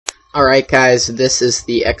Alright guys, this is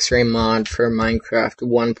the X-Ray mod for Minecraft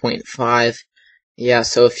 1.5. Yeah,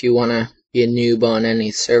 so if you want to be a noob on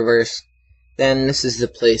any servers, then this is the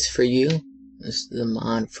place for you. This is the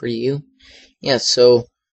mod for you. Yeah, so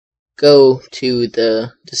go to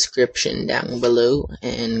the description down below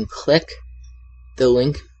and click the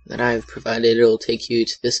link that I've provided. It'll take you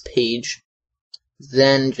to this page.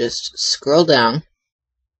 Then just scroll down,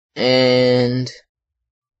 and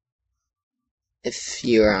if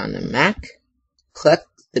you're on a Mac, click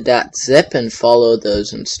the .zip and follow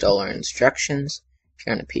those installer instructions. If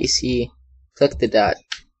you're on a PC, click the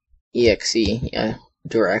 .exe. Yeah,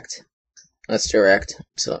 direct. That's direct,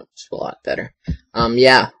 so it's a lot better.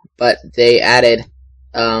 Yeah, but they added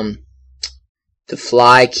the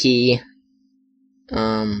fly key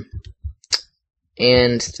and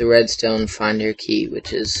the redstone finder key,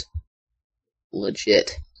 which is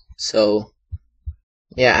legit. So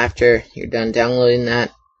yeah, after you're done downloading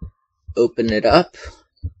that, open it up,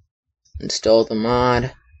 install the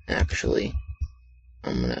mod. Actually,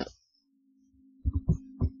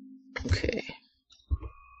 okay.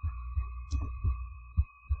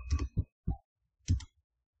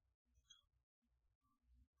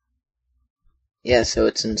 Yeah, so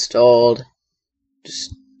it's installed.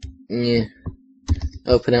 Just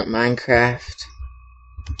open up Minecraft,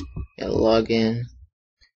 log in,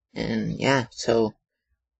 and yeah, so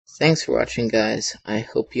thanks for watching, guys. I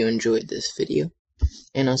hope you enjoyed this video,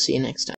 and I'll see you next time.